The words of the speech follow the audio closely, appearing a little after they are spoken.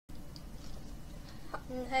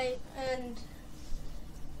Hey, and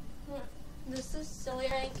this is Silly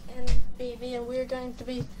Hank and BB, and we're going to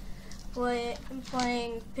be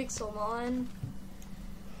playing Pixelmon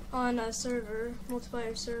on a server,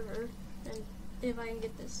 multiplayer server, and if I can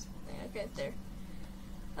get this thing, okay, there.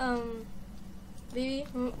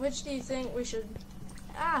 BB, which do you think we should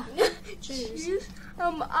choose?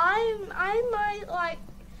 I might like.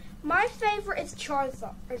 My favorite is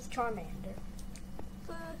Charizard. It's Charmander.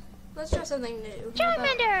 Let's try something new.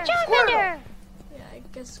 Charmander! Charmander! Yeah, I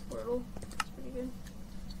guess Squirtle. That's pretty good.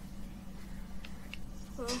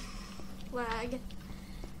 Well, lag.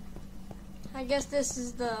 I guess this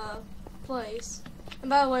is the place. And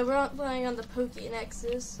by the way, we're not playing on the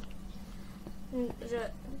Pokénexus.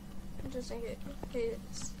 Just in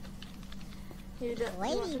case you don't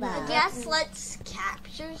want to know. Ladybug. I guess let's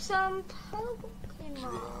capture some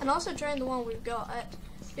Pokemon. And also train the one we've got.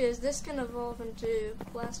 Because this can evolve into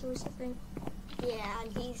Blastoise, I think. Yeah,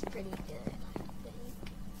 he's pretty good.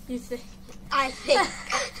 You think? I think.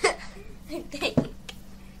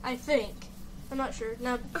 I think. I'm not sure.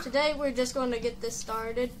 Now, today we're just going to get this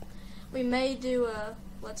started. We may do a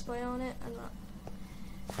Let's Play on it. I'm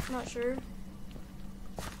not sure.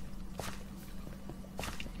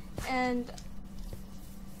 And,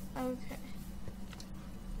 okay.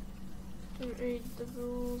 Read the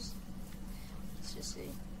rules. Let's just see.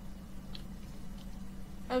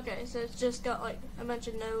 Okay, so it's just got like a bunch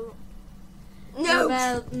of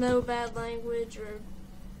no bad language or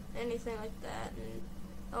anything like that, and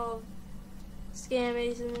all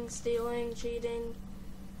scamming, stealing, cheating,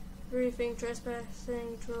 roofing,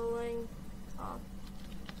 trespassing, trolling.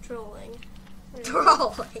 Trolling.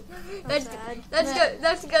 That's bad.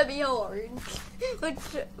 That's gonna be hard.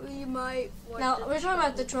 We might. Now we're talking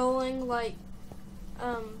about the trolling, like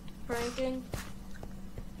pranking.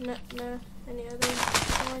 No, any other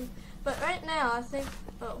trolling. But right now, I think.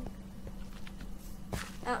 Oh,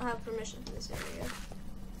 I don't have permission for this area.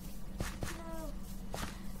 No,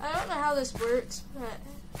 I don't know how this works, but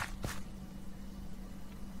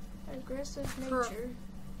aggressive nature.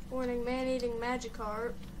 Warning: man-eating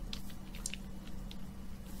Magikarp.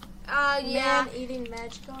 Yeah. Man-eating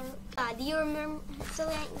Magikarp. Do you remember? Do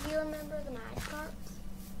you remember the Magikarps?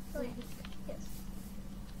 Oh, yes.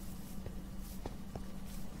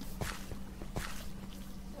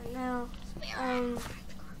 And now,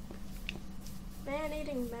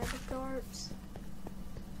 man-eating Magikarps.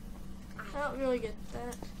 I don't really get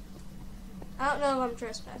that. I don't know if I'm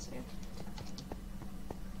trespassing.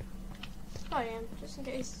 I am, just in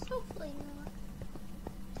case. Hopefully not.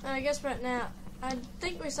 And I guess right now, I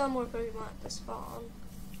think we saw more Pokemon at the spawn.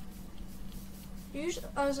 Usually,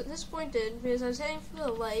 I was disappointed because I was heading for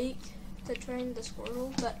the lake to train the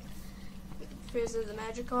Squirtle, but because of the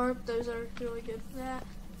Magikarp, those are really good for that.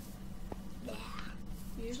 Yeah.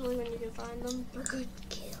 Usually when you can find them. A good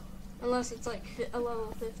kill. Unless it's like a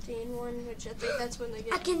level 15 one, which I think that's when they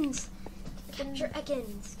get. Ekans. Capture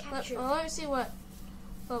Ekans. Capture. Let me see what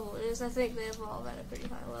level it is. I think they evolve at a pretty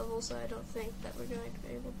high level, so I don't think that we're going to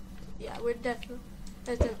be able to. Yeah, we're definitely.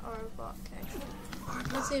 It's an Arbok, actually.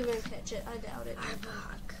 Arbok. Let's see if we can catch it. I doubt it.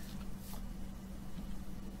 Arbok.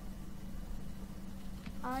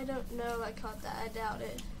 I don't know if I caught that. I doubt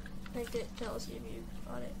it. I think it tells you if you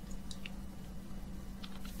caught it.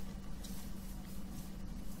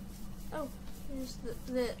 Oh, here's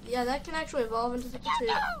yeah, that can actually evolve into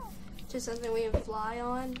something we can fly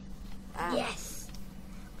on. Yes.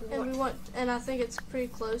 And I think it's pretty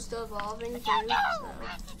close to evolving too. So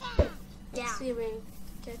let's see if we can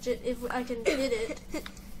catch it. If I can hit it.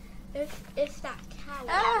 If that can.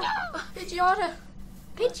 Pidgeotto.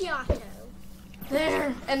 Pidgeotto.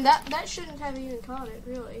 There, and that shouldn't have even caught it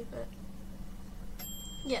really, but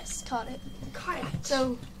yes, caught it. Caught it.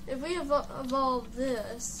 So if we evolve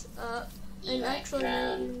this up, and actually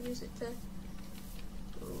maybe use it to.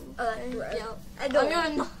 Yeah,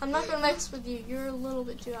 I'm not gonna mix with you. You're a little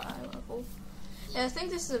bit too high level. And I think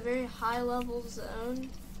this is a very high level zone,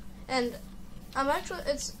 and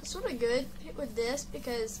it's sort of good with this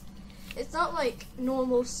because it's not like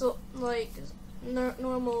normal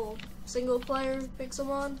normal single player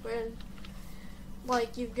Pixelmon where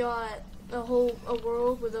like you've got a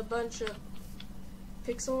world with a bunch of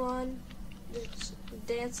Pixelmon just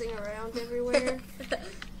dancing around everywhere.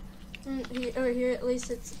 Over here, at least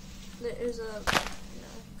there's there's a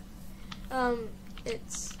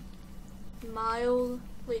mild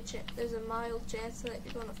chance that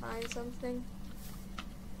you're gonna find something.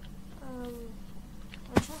 I'm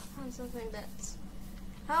trying to find something that's.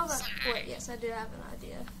 How about? Wait, yes, I do have an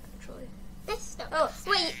idea actually. this stuff. Oh,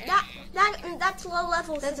 Wait, that's low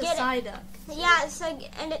level. that's so a get Psyduck. it. Yeah, so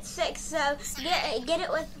and it's 6. So get it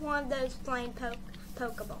with one of those plain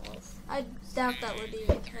Pokeballs. I doubt that would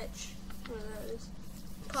even catch one of those.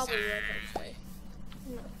 Probably would actually.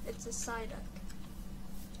 No, it's a Psyduck.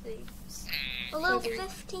 See? A little Okay.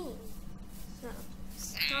 15. No.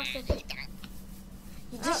 Not 15.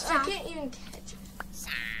 You just I can't even catch it.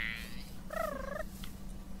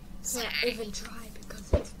 can't even try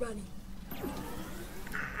because it's running.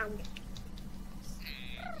 Ow.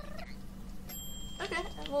 Okay,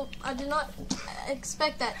 well, I did not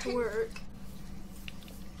expect that to work.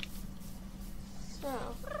 So,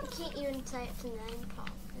 You can't even say its name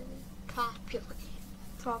properly.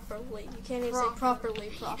 properly. You can't even say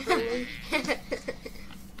properly.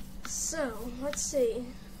 So, let's see.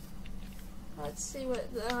 Let's see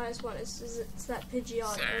what the highest one is. It's that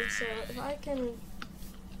Pidgeotto. So, if I can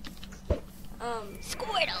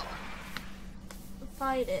Squirtle.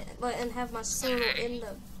 fight it and have my Squirtle in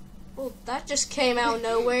the... Well, that just came out of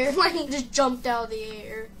nowhere. It just jumped out of the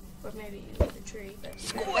air. Or maybe you hit the tree, but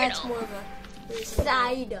that's more of a reason.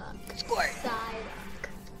 Psyduck.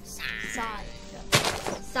 Psyduck.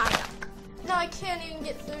 No, I can't even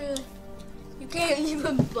get through. You can't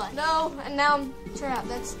even butt. No, and now I'm trapped.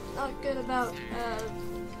 That's not good about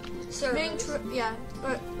being Servers.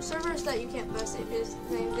 but servers that you can't bust it because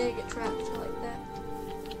they get trapped like that.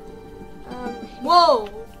 Whoa!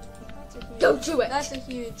 That's a huge, Don't do it. That's a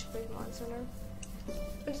huge Pokemon Center.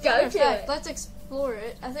 Let's Matter go of to fact, it. let's explore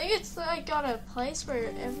it. I think it's like got a place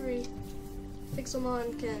where every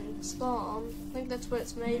Pixelmon can spawn. I think that's what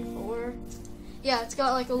it's made for. Yeah, it's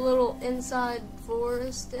got like a little inside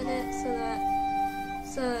forest in it so that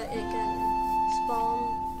it can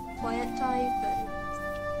spawn plant type and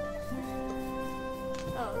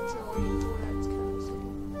it's a lead where it's kind of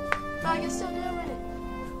soon. But I can still do it.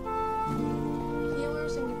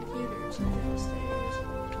 Healers and computers downstairs.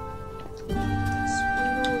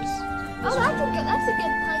 Squirtles. Oh, that's a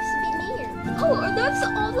good place to be near. Oh, are those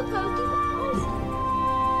all the Pokeballs?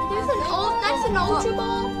 That's an Ultra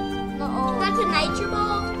Ball? Not all. That's a Nature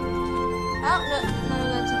Ball? I don't know. No,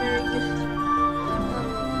 that's a very good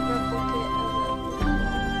replicate of the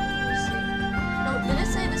Pokeball. Let's see. No, did it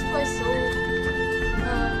say this place sold Pokeballs?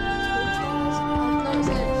 No, it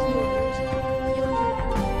said healers. Healers and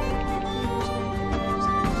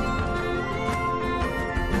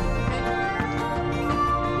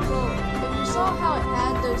well, if you saw how it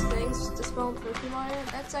had those things to spawn Pokemon in,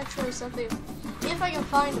 that's actually something. If I can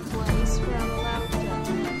find a place where I'm allowed to.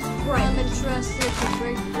 I'm entrusted to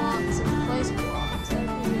break blocks and place blocks. That'd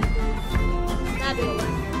be really good. That'd be one.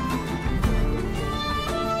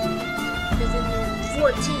 Because then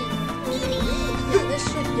 14. this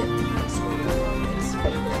should get sort of focused.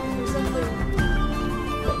 There's something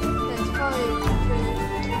that's probably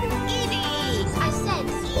Eevee! I said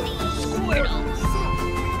Eevee. Squirtle.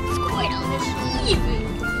 Eevee.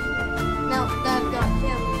 Now that I've got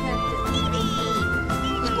him captain.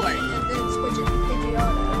 Eevee. And then switch it to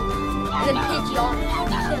Pidgeotto. And then Pidgeotto.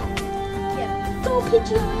 Yeah. Go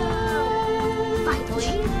Pidgeotto!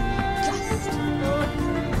 Finally. Just.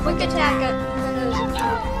 Quick attack at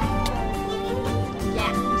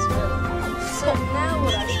Yeah. So now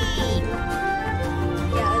what I should do?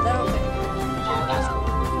 Yeah, that'll be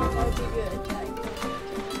good.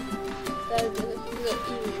 That'd be good.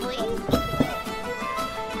 Please?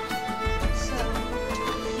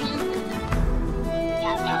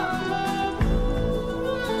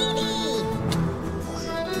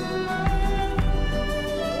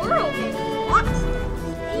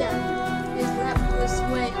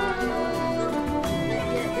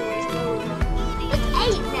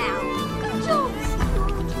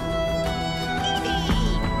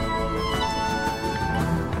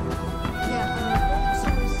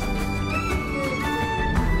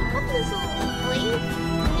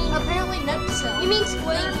 Squirtle. You mean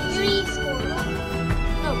Squirtle? You mean Squirtle?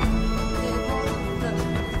 No.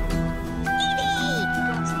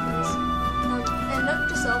 And note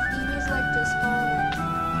to self, Eevees like to spawn in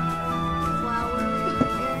flower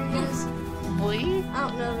areas. I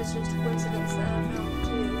don't know if it's just a coincidence that I've found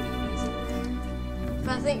 2 Eevees in there.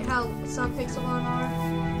 But I think how some Pixelmon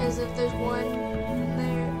are is if there's one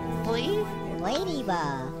there.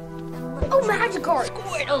 Ladybug. Oh, Magikarp!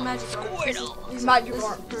 Oh, Magikarp. This is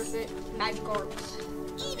Magikarp. perfect. Magikarp.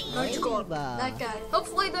 Ladybug. That guy.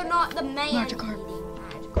 Hopefully they're not the man Magikarp. eating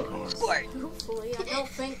Magikarp. Hopefully. I don't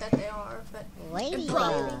think that they are, but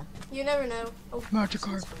Ladybug. you never know. Oh,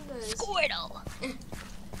 Magikarp. Squirtle.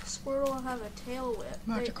 Squirtle will have a tail whip.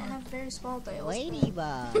 They Magikarp. have very small tails.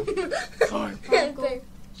 Ladybug. Fine. Cool.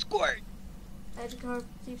 Squirt. Magikarp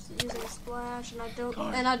keeps using Splash, and I don't,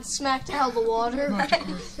 and I smacked out of the water,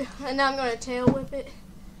 and now I'm gonna tail whip it.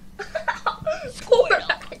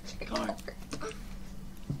 Squirtle.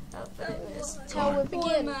 Oh, but it missed. Tail whip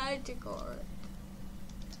again. Magikarp.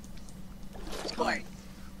 I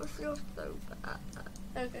feel so bad.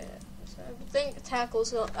 Okay, so I think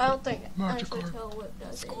tackle's going. I don't think actually tail whip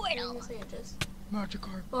does anything. I think it just.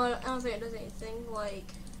 Magikarp. Well, I don't think it does anything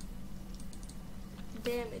like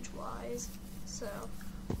damage-wise. So,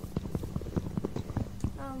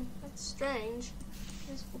 that's strange.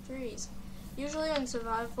 Invisible trees. Usually in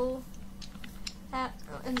survival,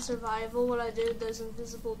 what I do with those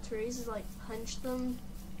invisible trees is like punch them,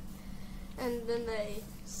 and then they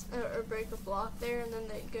or break a block there, and then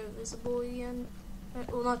they go visible again.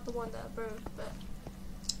 Well, not the one that I broke, but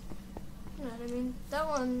you know what I mean. That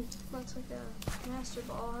one looks like a master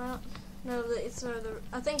ball. I don't know that it's sort of the.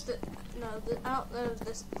 I think that I don't know if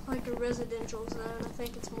this like a residential zone. I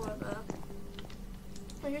think it's more of a.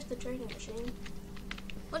 Oh, here's the trading machine.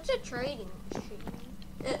 What's a trading machine?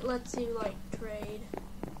 It lets you like trade,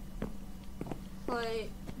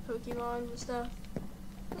 like Pokemon and stuff.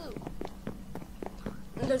 Ooh.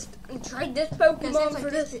 Let's trade this It Pokemon seems for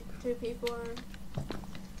like this. two people are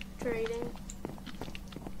trading.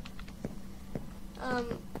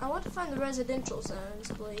 I want to find the residential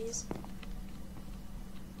zones, please.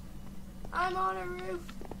 I'm on a roof.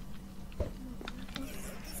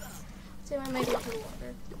 See if I make it to the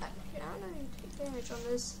water. I don't know you take damage on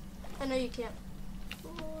this. I know you can't.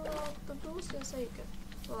 Well, the rules didn't say you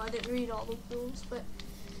could. Well, I didn't read all the rules, but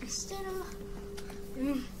instead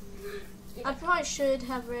of. I probably should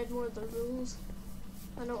have read more of the rules.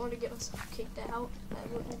 I don't want to get myself kicked out. That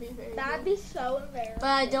wouldn't be very That'd good. be so embarrassing. But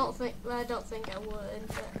I don't think I would.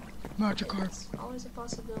 But Magikarp. it's always a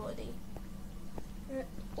possibility.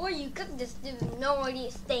 Or you could just do no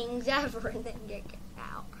these things ever and then get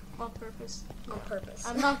out On purpose. on purpose.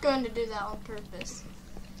 I'm not going to do that on purpose.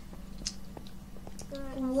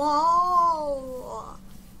 Whoa!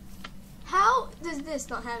 How does this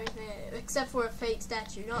not have anything in it except for a fake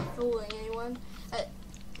statue? Not fooling anyone.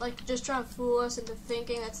 Like just trying to fool us into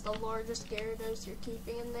thinking that's the largest Gyarados you're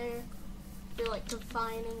keeping in there. You're like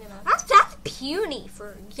confining in a. That's puny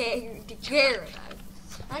for Gyarados.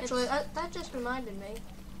 Actually, that just reminded me.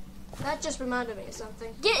 That just reminded me of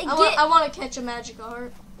something. I I want to catch a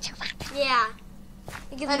Magikarp. Yeah.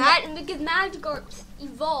 Because Magikarps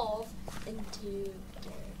evolve into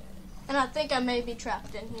Gyarados. And I think I may be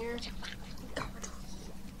trapped in here.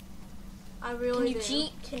 I really Can you do.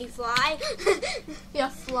 cheat? Can you fly? Yeah,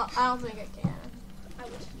 I don't think I can. I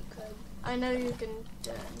wish you could. I know you can do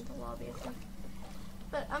it in the lobby, I think.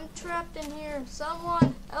 But I'm trapped in here.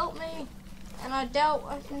 Someone help me. And I doubt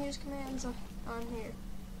I can use commands on here.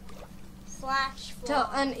 Slash fly.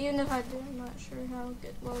 And even if I do, I'm not sure how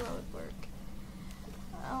well that would work.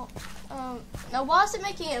 Now, why is it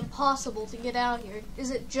making it impossible to get out here? Is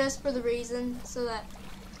it just for the reason so that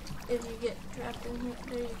if you get trapped in here,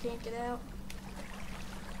 you can't get out?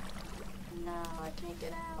 No, I can't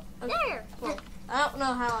get out. Okay. There. Well, I don't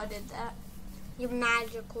know how I did that. You're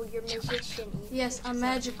magical. You're magician. Yes, I'm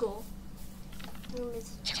magical. You're a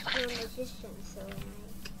magician, so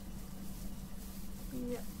like.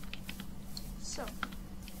 Yeah. So,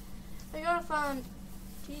 I gotta find,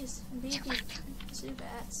 jeez, beefy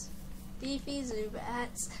Zubats. Beefy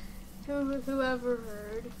Zubats. Whoever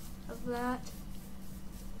heard of that?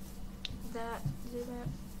 That Zubat?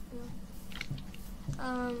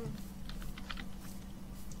 No.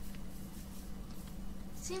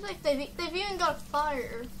 Seems like they've even got a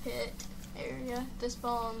fire pit area to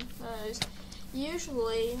spawn those.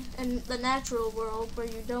 Usually, in the natural world, where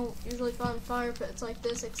you don't usually find fire pits like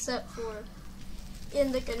this, except for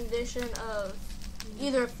in the condition of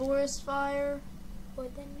either a forest fire Or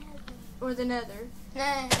the nether. or the nether.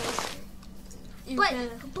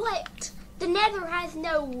 But the nether has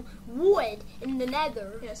no wood in the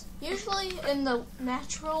nether. Yes. Usually in the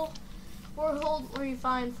natural world where you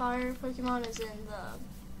find fire Pokemon is in the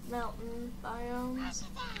mountain biomes.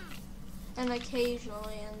 And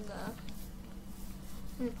occasionally in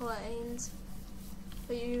the plains.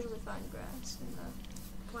 But you usually find grass in the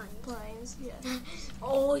plains, yeah.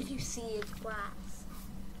 All you see is grass.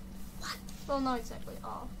 What? Well, not exactly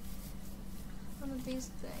all. One of these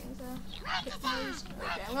things.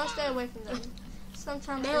 Okay, I'm gonna stay away from them.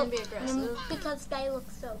 Sometimes they can be aggressive. Because they look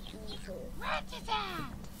so evil.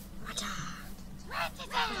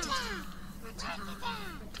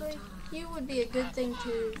 Like, you would be a good thing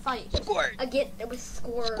to fight. Again, it was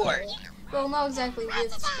Squirtle. Well, not exactly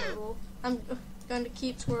with Squirtle. I'm going to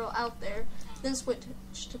keep Squirtle out there. then switch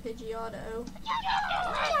to Pidgeotto,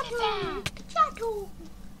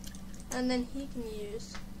 and then he can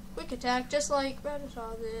use Quick Attack just like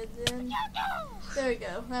Rattata did. Then there we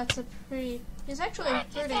go. That's a pretty. He's actually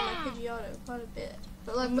hurting my Pidgeotto quite a bit,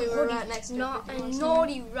 but luckily we're right next to Not it. a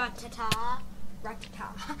naughty Rattata.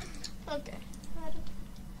 Okay.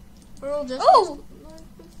 We'll just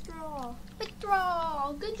withdraw.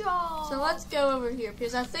 Withdraw. Good job. So let's go over here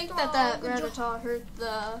because I think that Rattata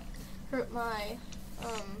hurt my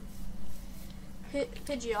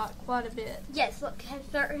Pidgeot quite a bit. Yes, look, had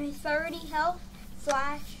 30 health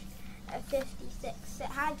slash 56. It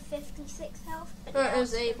had 56 health. But Or now it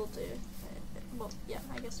was able to. Well, yeah,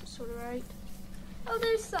 I guess it's sort of right. oh,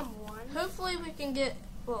 there's someone. Hopefully we can get.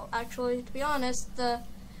 Well, actually, to be honest, I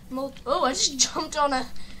just jumped on a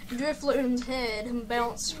Drifloon's head and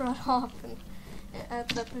bounced right off at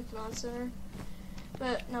the Pokemon Center.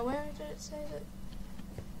 But now, where did it say that?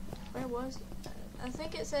 Where was it? I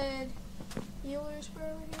think it said healers were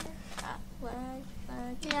over here. Lag.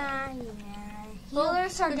 Yeah. Well,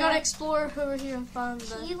 Healers are we gotta explore over here and find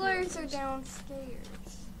the Healers are downstairs.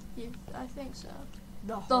 I think so.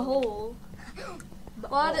 The The hole.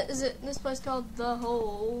 Why is it this place called the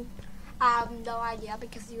hole? I have no idea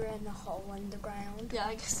because you're in the hole in the ground. Yeah,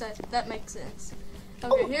 I guess that makes sense.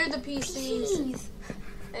 Okay, here are the PCs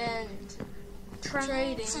and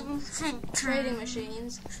trading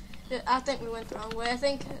machines. I think we went the wrong way. I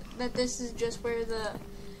think that this is just where the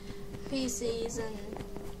PCs and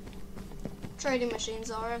trading machines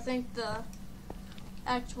are. I think the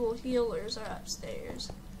actual healers are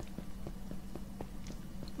upstairs.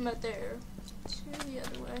 But they're to the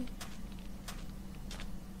other way.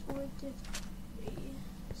 43.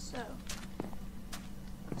 So,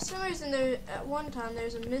 for some reason, at one time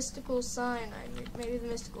there's a mystical sign. Maybe the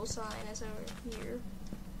mystical sign is over here.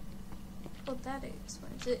 Well, that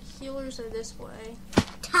explains it. Healers are this way.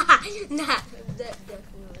 That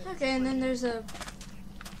definitely. Okay, and then there's a.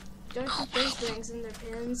 Gotta keep those things in their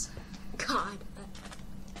pins. God.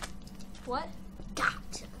 What?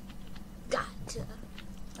 Gotcha.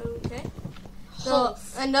 Okay. Hole.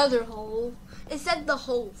 Another hole. It said the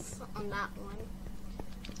holes on that one.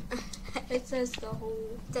 It says the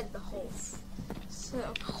hole. It said the holes. So.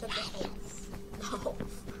 It said the holes. The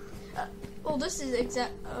holes. Oh, this is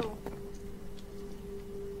exact. Oh.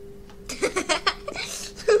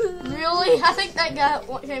 Really? I think that guy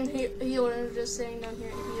came healed and was just sitting down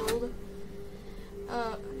here and healed.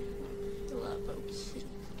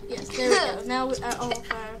 Yes, there we go. Now we are all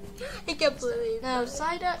fire. I can't believe. Now,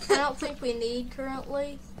 Psyduck, I don't think we need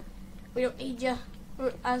currently. We don't need you.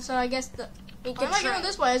 So I guess We why am I going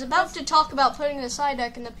this way? I was about to talk about putting the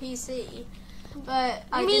Psyduck in the PC, but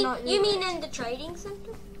I did not. You mean in the trading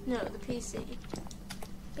center? No, the PC.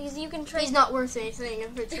 Because you can trade. He's not worth anything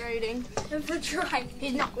for trading. for trading.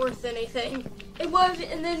 He's not worth anything. And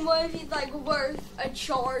then what if he's like worth a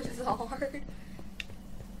Charizard?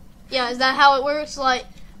 Yeah, is that how it works? Like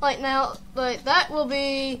now, that will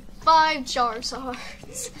be 5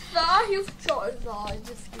 Charizards. 5 Charizard,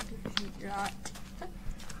 just because you got.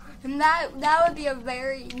 And that would be a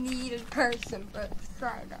very needed person for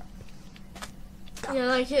Psyduck. Yeah,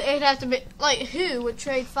 like it'd have to be like who would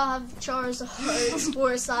trade 5 Charizards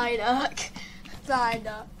for a Psyduck?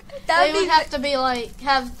 Psyduck. They would have to be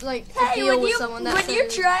have a deal with someone. That's when you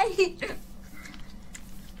trade,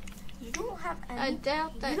 you don't have any. I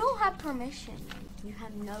doubt that. You don't have permission. You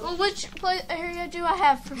have no. Well, which area do I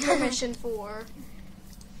have permission for?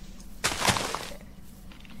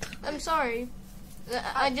 I'm sorry.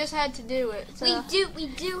 I just had to do it. So. We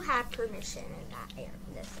do have permission in that area,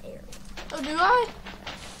 this area. Oh, do I?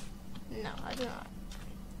 No, I do not.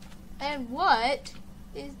 And what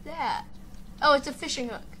is that? Oh, it's a fishing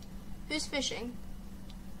hook. Who's fishing?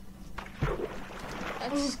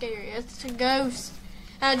 That's scary. It's a ghost.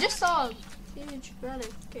 And I just saw a huge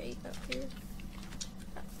gate up here.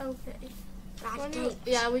 Okay.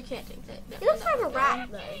 Yeah, we can't take that. No, It looks like a no. rat,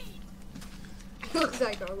 though. It looks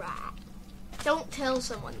like a rat. Don't tell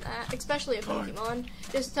someone that, especially a Pokemon.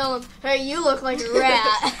 Just tell them, hey, you look like a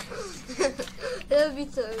rat. That would be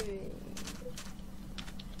so mean.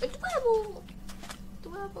 A Dwebble.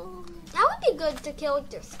 That would be good to kill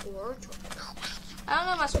your Squirtle. I don't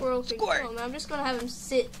know if my Squirtle can kill him. I'm just going to have him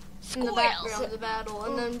sit in the background of the battle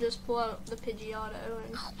and then just pull out the Pidgeotto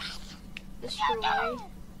and destroy.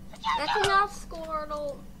 That's enough,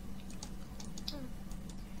 Squirtle.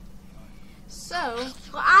 So,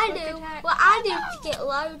 What I do to get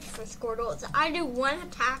loads for Squirtle is I do one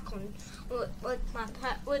attack on with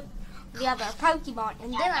the other Pokemon,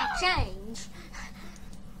 and then I change.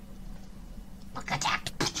 Look, attack.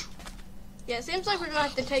 Yeah, it seems like we're gonna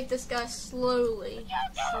have to take this guy slowly.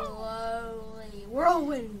 Slowly.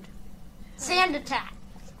 Whirlwind. Sand attack.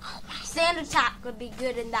 Sand attack would be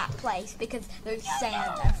good in that place because there's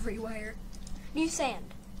sand everywhere. Use sand.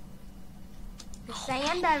 There's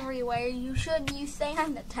sand everywhere. You should use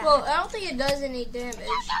sand attack. Well, I don't think it does any damage.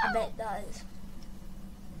 I bet it does.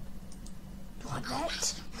 I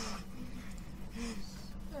bet.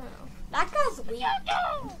 Oh. That guy's weak.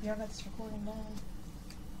 Yeah, that's recording now.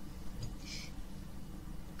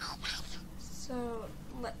 So,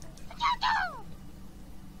 let,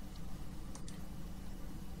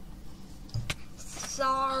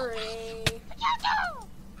 Sorry.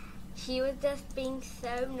 She was just being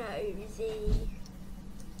so nosy.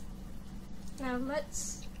 now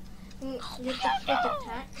let's get the quick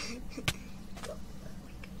attack.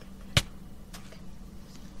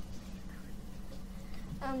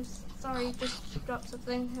 I'm sorry, just dropped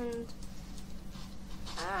something and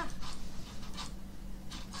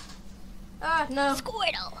no,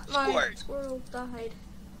 Squirtle. my squirrel died.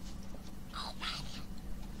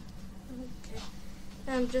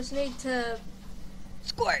 Okay, just need to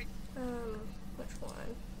Squirt. which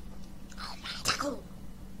one? Tickle.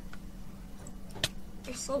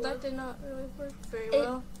 Well, that did not really work very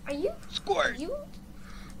well. Are you? Squirt. You?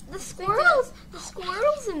 The think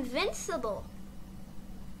squirrel's invincible.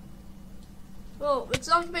 Well, it's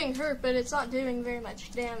not being hurt, but it's not doing very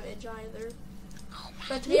much damage either.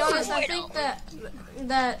 But to be honest, I think that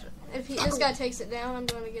if this guy takes it down, I'm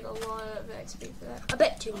going to get a lot of XP for that. I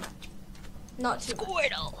bet too much. Not too much,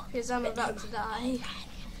 Squirtle. because I'm about to die.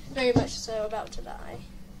 Very much so about to die.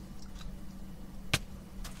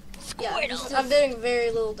 Yeah, I'm doing very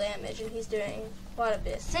little damage, and he's doing quite a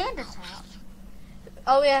bit. Sand attack.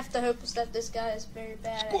 All we have to hope is that this guy is very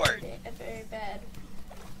bad Squirt. at a very bad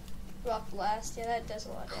rock blast. Yeah, that does a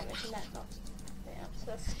lot of damage, and that knocks. Yeah,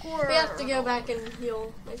 so Squirtle. we have to go back and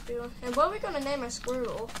heal these people. And what are we gonna name our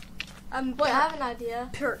squirrel? Wait, I have an idea.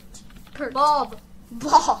 Pert. Bob.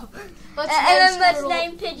 Bob. Let's And then let's squirrel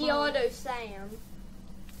name Bob. Pidgeotto Sam.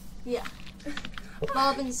 Yeah.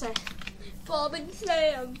 Bob and Sam. Bob and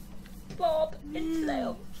Sam. Bob and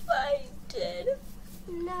Sam fainted.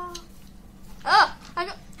 No. Ah! I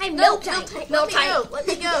got. Hey, No, Miltank. Let me go. Let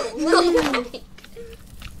me go. Miltank.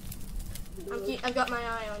 I've got my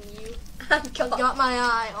eye on you. I've Got my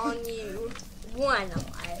eye on you. one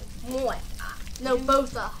eye. One eye. No,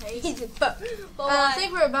 both eyes. He's a boat. I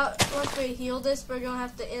think we're about, once we heal this, we're going to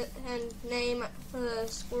have to and name the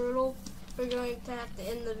Squirtle. We're going to have to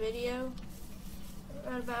end the video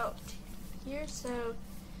right about here. So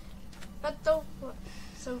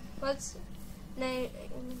let's name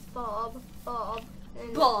Bob,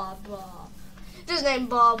 and Bob. just name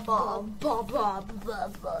Bob. Bob.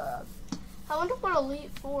 I wonder what Elite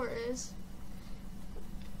Four is.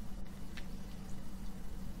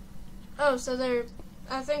 Oh, so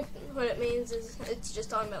I think what it means is it's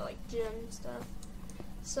just talking about like gym stuff.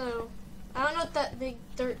 So I don't know what that big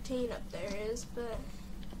 13 up there is, but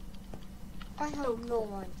I have no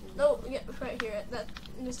idea. no, yeah, right here, that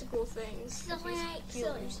mystical things.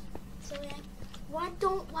 Healers. Why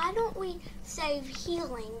don't we save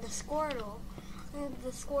healing the Squirtle and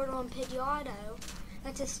Pidgeotto?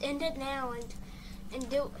 Let's just end it now and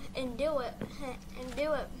do it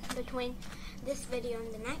between this video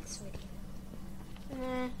and the next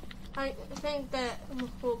video. I think that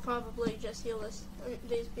we'll probably just heal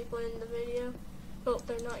these people in the video. Well,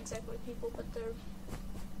 they're not exactly people, but they're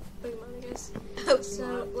Pokemon, I guess.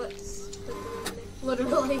 So let's put them in there.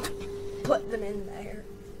 Literally. Put them in there.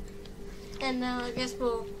 And now I guess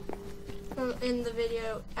we'll end the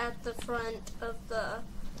video at the front of the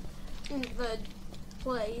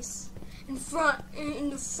place. In the front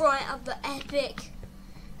of the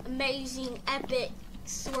amazing epic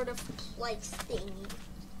sort of place thingy.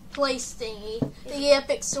 Place thingy. The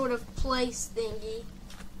epic sort of place thingy.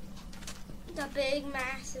 The big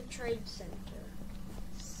massive trade center.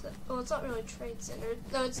 So, well, it's not really a trade center.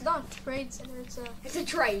 No, it's not a trade center. It's a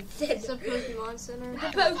trade center. It's a Pokemon center. It's a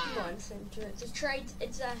Pokemon center. It's a trade.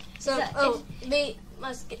 Me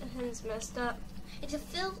must get his messed up. It's a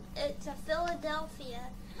Philadelphia.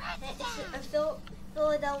 It's a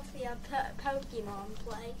Philadelphia Pokemon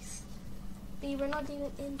place. We're not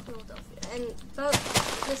even in Philadelphia, and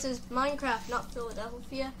this is Minecraft, not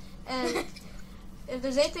Philadelphia. And if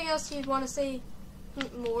there's anything else you'd want to say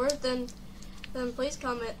more, then please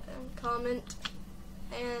comment,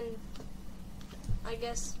 and I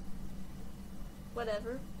guess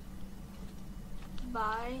whatever.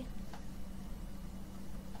 Bye.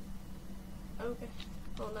 Okay.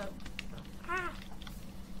 Oh no. Ah.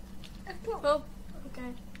 Oh.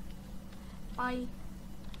 Okay. Bye.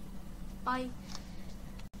 Bye.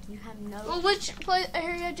 You have no. Well, which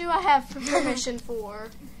area do I have permission for?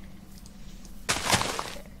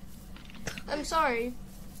 I'm sorry.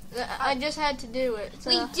 I just had to do it.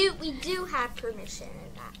 So. We do have permission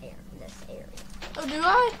in that area, this area. Oh, do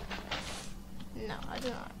I? No, I do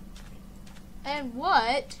not. And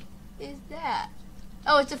what is that?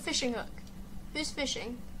 Oh, it's a fishing hook. Who's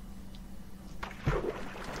fishing?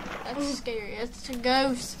 That's scary. It's a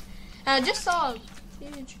ghost. And I just saw a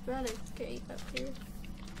huge rattlesnake gate up here.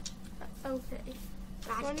 Okay.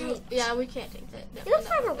 Yeah, we can't take that. It looks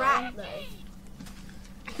like a rat, though.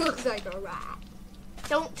 It looks like a rat.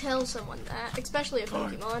 Don't tell someone that, especially a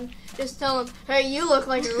Pokemon. Just tell them, hey, you look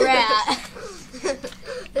like a rat.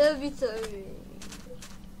 That would be so mean.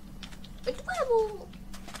 A Dwebble.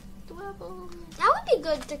 That would be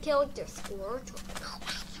good to kill with your Squirtle.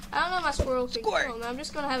 I don't know my squirrel can kill him. I'm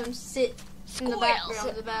just going to have him sit in the background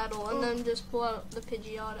of the battle and then just pull out the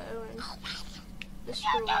Pidgeotto and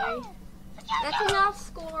destroy. That's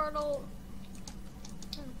enough, Squirtle.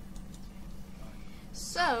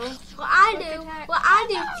 So, What I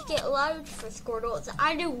do to get loads for Squirtle is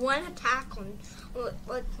I do one attack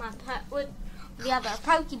with the other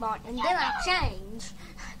Pokemon, and then I change.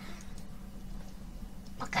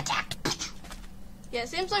 yeah, it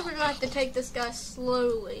seems like we're going to have to take this guy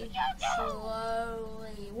slowly.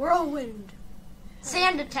 Whirlwind.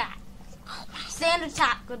 Sand attack. Sand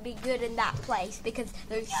attack would be good in that place because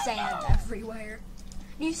there's sand everywhere.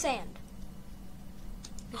 Use sand.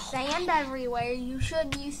 There's sand everywhere. You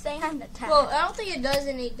should use sand attack. Well, I don't think it does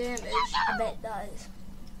any damage. I bet it does.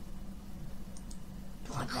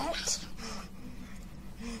 I bet.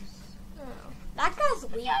 Oh. That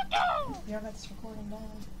guy's weak. Yeah, that's recording now.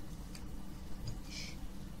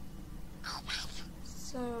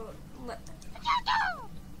 So,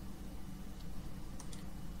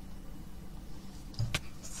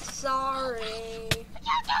 Sorry.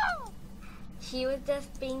 She was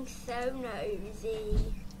just being so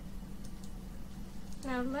nosy.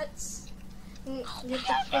 now let's get the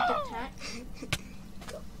quick attack.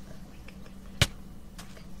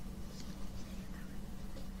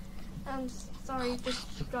 I'm sorry,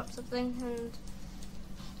 just dropped something and...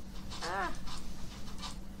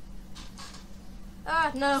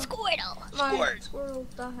 no. Squirtle. My squirrel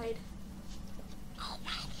died.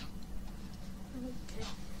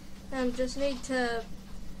 Okay. Just need to...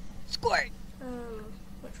 Squirt.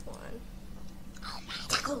 Which one?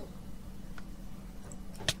 Tickle.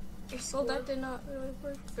 Well, that did not really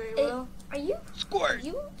work very well. Are you? Squirt.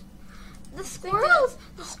 The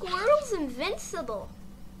squirrel's invincible.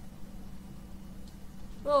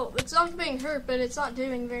 Well, it's not being hurt, but it's not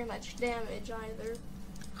doing very much damage either.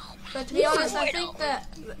 But to be honest, I think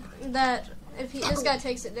that if this guy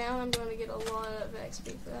takes it down, I'm going to get a lot of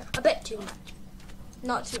XP for that. I bet too much.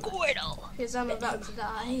 Not too much, Squirtle. because I'm about to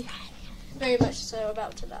die. Very much so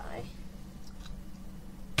about to die.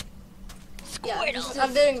 Yeah,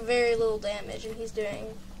 I'm doing very little damage, and he's doing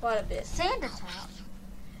quite a bit. Sand attack.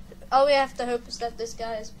 All we have to hope is that this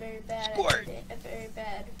guy is very bad Squirt. at a very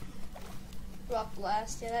bad rock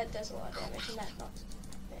blast. Yeah, that does a lot of damage, and that knocks.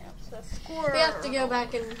 Yeah, so we have to go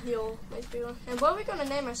back and heal these people. And what are we gonna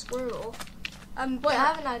name our Squirtle? Wait, I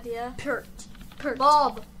have an idea. Pert.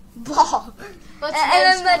 Bob. Bob.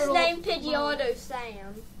 Let's Name Pidgeotto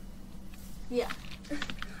Sam. Yeah.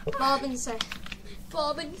 Bob and Sam.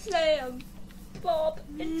 Bob and Sam. Bob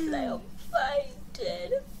and Sam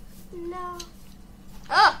fainted. No.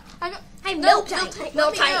 Ah! I got. Hey, No, Miltank.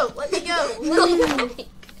 let me go. Let me go. Let me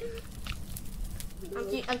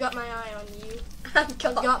go. I've got my eye on you. I've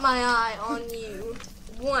got my eye on you.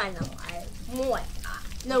 One eye. One eye.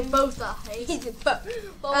 No, both eyes.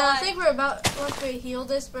 I think we're about, once we heal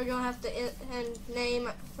this, we're going to have to name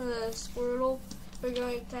the Squirtle. We're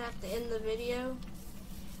going to have to end the video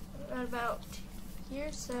right about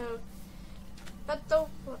here. So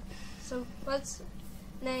let's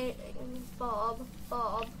name Bob.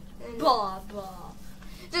 And Bob.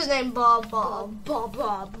 just name Bob. Bob.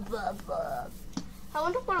 I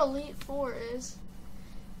wonder what Elite Four is.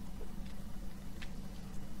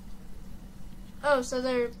 Oh,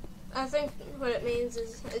 so I think what it means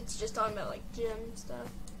is it's just talking about like gym stuff.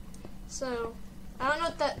 So, I don't know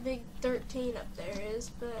what that big 13 up there is,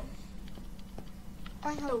 but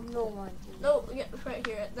I have no idea. no, yeah, right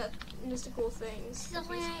here, that mystical things.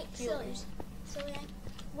 Silly.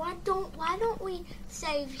 Why don't we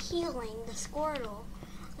save healing the Squirtle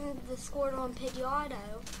and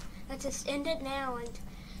Pidgeotto? Let's just end it now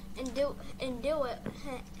and do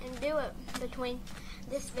it between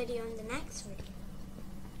this video and the next video.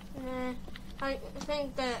 I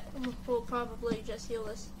think that we'll probably just heal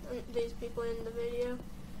these people in the video.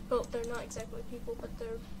 Well, they're not exactly people, but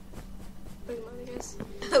they're Pokemon, I guess.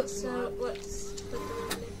 Pokemon. So let's put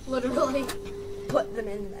them in there. Literally. Put them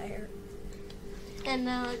in there. And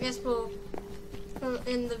I guess we'll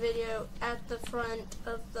end the video at the front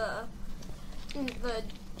of the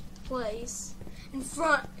place. In the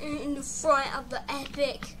front of the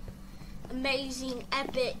epic, amazing,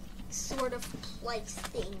 epic sort of place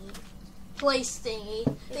thingy. Place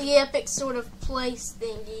thingy. The epic sort of place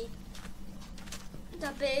thingy.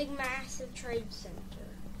 The big, massive trade center.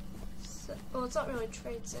 So, well, it's not really a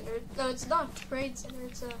trade center. No, it's not a trade center.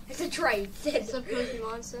 It's a trade center. It's a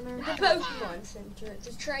Pokemon center. It's a Pokemon center. It's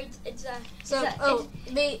a trade.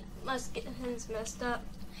 My skin's messed up.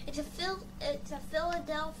 It's a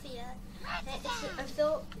Philadelphia. It's a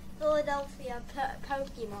Philadelphia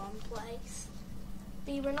Pokemon place.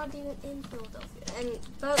 B, we're not even in Philadelphia,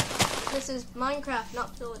 but this is Minecraft,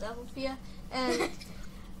 not Philadelphia. And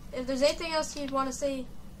if there's anything else you'd want to say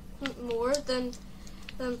more, then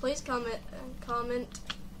please comment,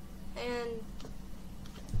 and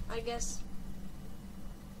I guess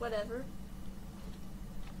whatever.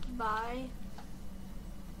 Bye.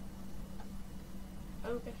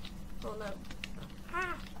 Okay. Oh no.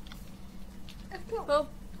 Ah. Well,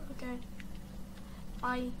 okay.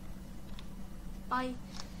 Bye. Bye.